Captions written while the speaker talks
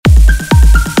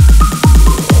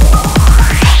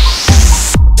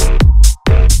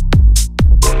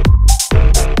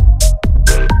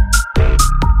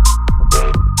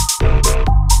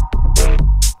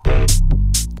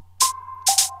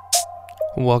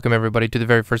Welcome, everybody, to the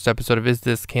very first episode of Is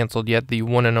This Canceled Yet? The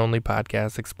one and only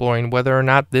podcast exploring whether or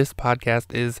not this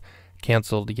podcast is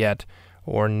canceled yet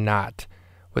or not.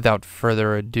 Without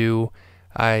further ado,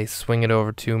 I swing it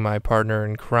over to my partner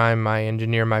in crime, my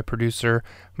engineer, my producer,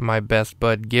 my best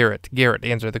bud, Garrett. Garrett,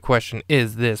 answer the question,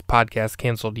 is this podcast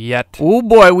canceled yet? Oh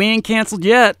boy, we ain't canceled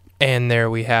yet. And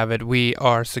there we have it. We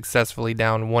are successfully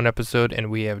down one episode, and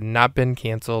we have not been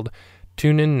canceled.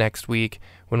 Tune in next week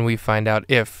when we find out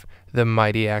if the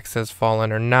mighty axe has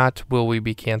fallen or not. Will we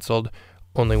be canceled?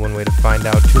 Only one way to find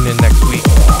out. Tune in next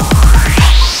week.